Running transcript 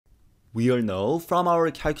We all know from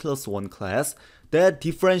our Calculus 1 class that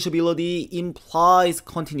differentiability implies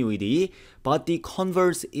continuity, but the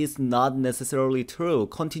converse is not necessarily true.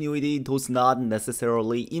 Continuity does not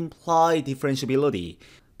necessarily imply differentiability.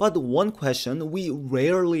 But one question we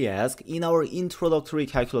rarely ask in our introductory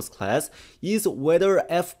calculus class is whether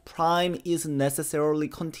f prime is necessarily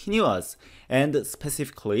continuous. And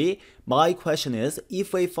specifically, my question is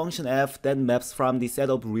if a function f that maps from the set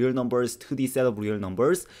of real numbers to the set of real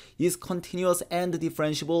numbers is continuous and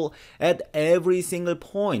differentiable at every single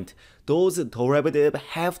point, those derivatives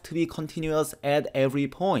have to be continuous at every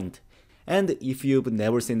point. And if you've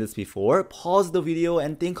never seen this before, pause the video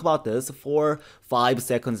and think about this for 5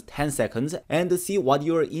 seconds, 10 seconds, and see what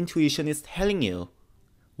your intuition is telling you.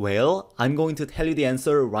 Well, I'm going to tell you the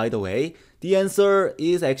answer right away. The answer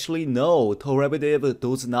is actually no, derivative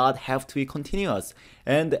does not have to be continuous.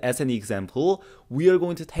 And as an example, we are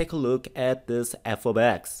going to take a look at this f of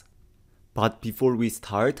x. But before we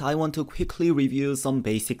start, I want to quickly review some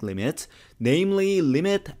basic limits, namely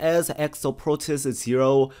limit as x approaches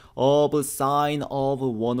 0 of sine of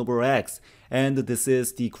 1 over x. And this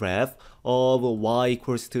is the graph of y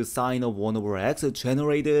equals to sine of 1 over x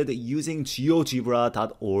generated using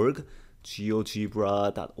GeoGebra.org.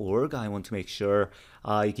 GeoGebra.org, I want to make sure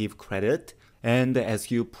I give credit. And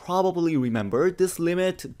as you probably remember, this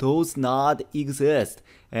limit does not exist.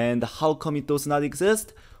 And how come it does not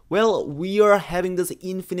exist? Well, we are having this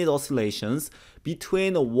infinite oscillations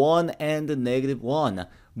between 1 and -1.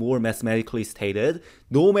 More mathematically stated,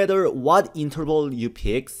 no matter what interval you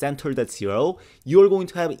pick centered at 0, you're going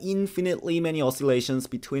to have infinitely many oscillations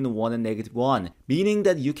between 1 and -1, meaning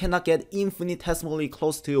that you cannot get infinitesimally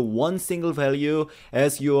close to one single value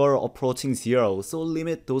as you are approaching 0, so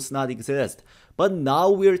limit does not exist. But now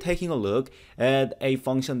we're taking a look at a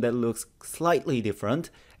function that looks slightly different,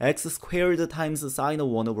 x squared times sine of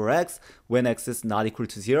 1 over x when x is not equal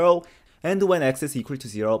to 0, and when x is equal to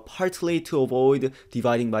 0, partly to avoid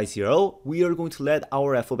dividing by 0, we are going to let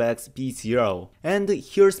our f of x be 0. And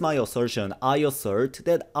here's my assertion. I assert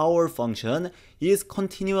that our function is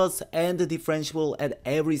continuous and differentiable at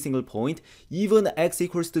every single point, even x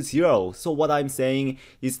equals to 0. So what I'm saying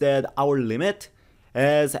is that our limit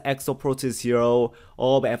as x approaches 0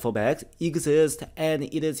 of f of x exists and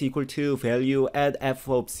it is equal to value at f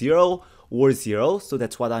of 0 or 0, so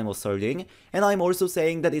that's what I'm asserting. And I'm also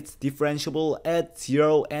saying that it's differentiable at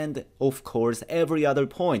 0 and of course every other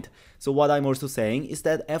point. So what I'm also saying is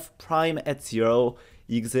that f prime at 0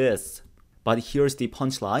 exists. But here's the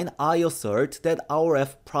punchline. I assert that our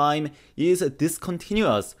f prime is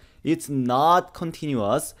discontinuous. It's not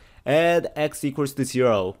continuous at x equals to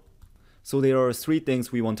 0. So there are three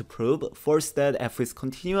things we want to prove. First, that f is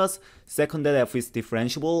continuous. Second, that f is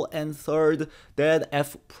differentiable. And third, that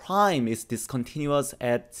f prime is discontinuous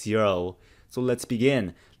at 0. So let's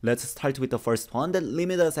begin. Let's start with the first one, that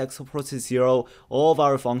limit as x approaches 0 of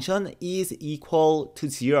our function is equal to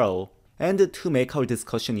 0. And to make our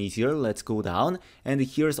discussion easier, let's go down. And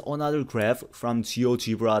here's another graph from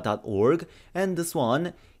GeoGebra.org. And this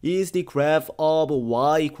one is the graph of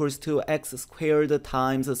y equals to x squared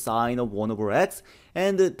times sine of 1 over x.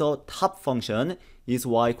 And the top function is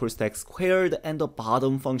y equals to x squared. And the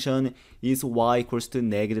bottom function is y equals to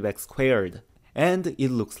negative x squared. And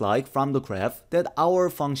it looks like from the graph that our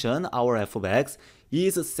function, our f of x,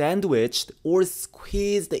 is sandwiched or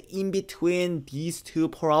squeezed in between these two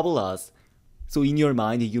parabolas. So in your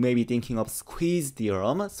mind, you may be thinking of Squeeze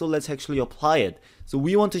Theorem, so let's actually apply it. So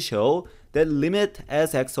we want to show that limit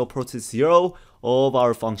as x approaches 0 of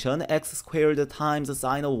our function x squared times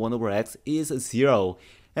sine of 1 over x is 0.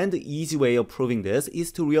 And the easy way of proving this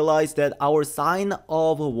is to realize that our sine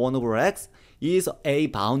of 1 over x is a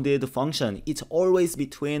bounded function. It's always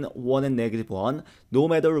between 1 and -1, no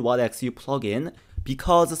matter what x you plug in,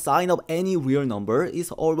 because sine of any real number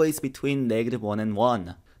is always between -1 and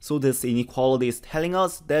 1. So this inequality is telling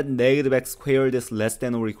us that negative x squared is less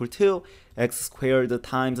than or equal to x squared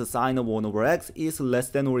times sine of 1 over x is less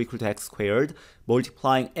than or equal to x squared,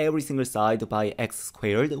 multiplying every single side by x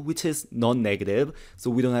squared, which is non-negative, so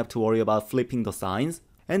we don't have to worry about flipping the signs.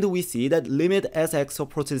 And we see that limit as x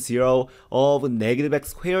approaches 0 of negative x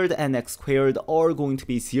squared and x squared are going to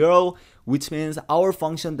be 0, which means our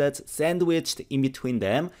function that's sandwiched in between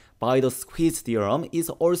them by the Squeeze theorem is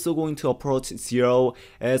also going to approach 0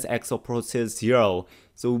 as x approaches 0.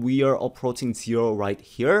 So we are approaching 0 right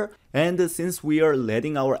here. And since we are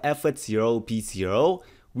letting our f at 0 be 0,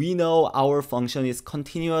 we know our function is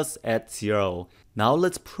continuous at 0. Now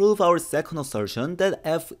let's prove our second assertion that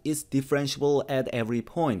f is differentiable at every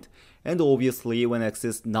point. And obviously when x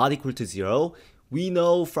is not equal to 0, we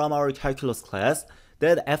know from our calculus class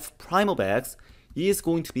that f prime of x is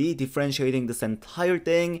going to be differentiating this entire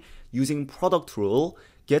thing using product rule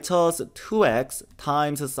gets us 2x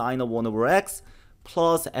times sine of 1 over x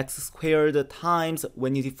plus x squared times,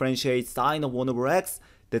 when you differentiate sine of 1 over x,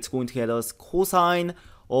 that's going to get us cosine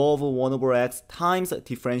of 1 over x times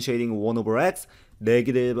differentiating 1 over x,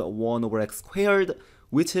 negative 1 over x squared,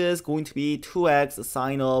 which is going to be 2x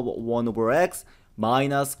sine of 1 over x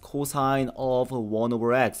minus cosine of 1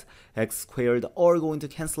 over x. X squared are going to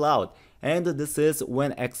cancel out. And this is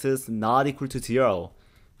when x is not equal to 0.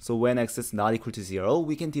 So when x is not equal to 0,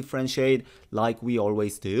 we can differentiate like we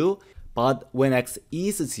always do. But when x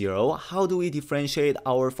is 0, how do we differentiate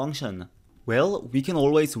our function? Well, we can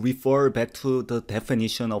always refer back to the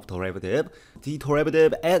definition of derivative. The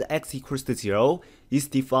derivative at x equals to 0 is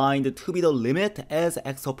defined to be the limit as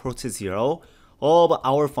x approaches 0 of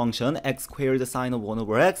our function x squared sine of 1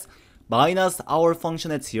 over x minus our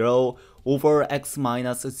function at 0 over x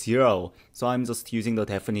minus 0. So I'm just using the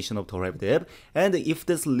definition of derivative. And if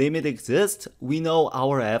this limit exists, we know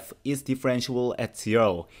our f is differentiable at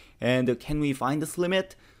 0. And can we find this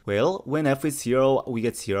limit? Well, when f is 0, we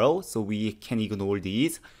get 0, so we can ignore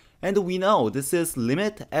these. And we know this is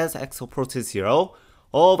limit as x approaches 0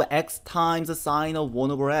 of x times sine of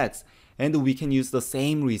 1 over x. And we can use the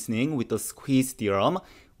same reasoning with the Squeeze Theorem.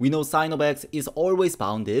 We know sine of x is always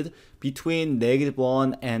bounded between negative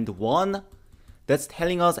 1 and 1. That's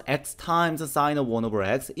telling us x times sine of 1 over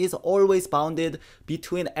x is always bounded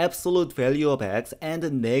between absolute value of x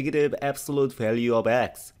and negative absolute value of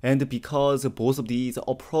x. And because both of these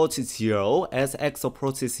approach 0, as x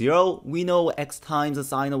approaches 0, we know x times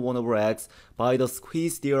sine of 1 over x by the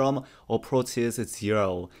Squeeze Theorem approaches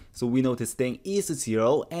 0. So we know this thing is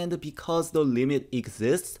 0, and because the limit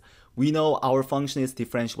exists, we know our function is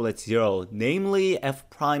differentiable at 0, namely f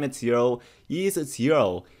prime at 0 is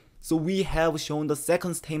 0. So we have shown the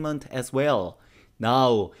second statement as well.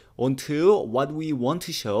 Now, on to what we want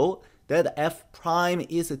to show, that f prime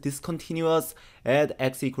is discontinuous at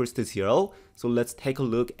x equals to 0. So let's take a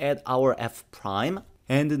look at our f prime.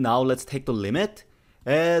 And now let's take the limit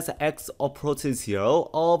as x approaches 0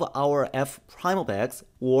 of our f prime of x,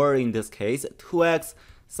 or in this case, 2x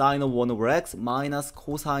sine of 1 over x minus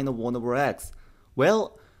cosine of 1 over x.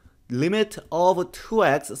 Well, limit of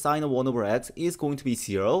 2x sine of 1 over x is going to be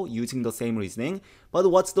 0 using the same reasoning. But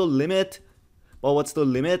what's the limit? Well, what's the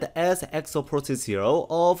limit as x approaches 0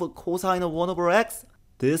 of cosine of 1 over x?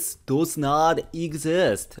 This does not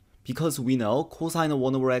exist, because we know cosine of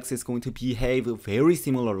 1 over x is going to behave very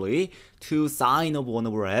similarly to sine of 1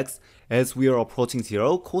 over x. As we are approaching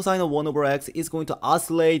 0, cosine of 1 over x is going to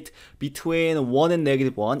oscillate between 1 and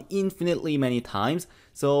negative 1 infinitely many times.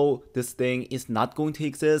 So this thing is not going to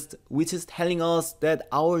exist, which is telling us that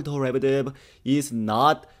our derivative is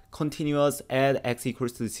not continuous at x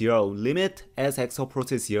equals to 0. Limit as x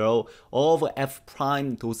approaches 0 of f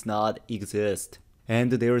prime does not exist.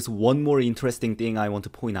 And there is one more interesting thing I want to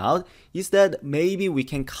point out, is that maybe we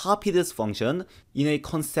can copy this function in a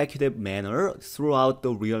consecutive manner throughout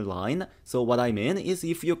the real line. So what I mean is,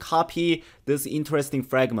 if you copy this interesting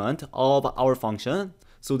fragment of our function,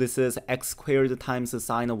 so this is x squared times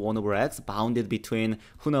sine of 1 over x bounded between,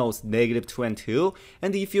 who knows, negative 2 and 2.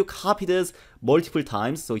 And if you copy this multiple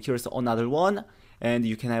times, so here's another one, and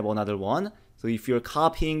you can have another one. So if you're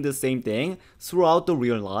copying the same thing throughout the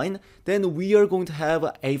real line, then we are going to have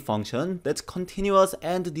a function that's continuous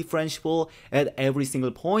and differentiable at every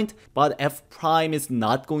single point, but f prime is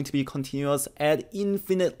not going to be continuous at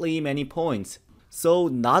infinitely many points. So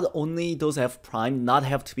not only does f prime not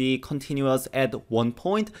have to be continuous at one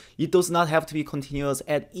point, it does not have to be continuous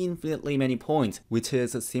at infinitely many points, which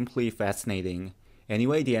is simply fascinating.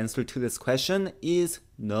 Anyway, the answer to this question is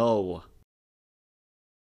no.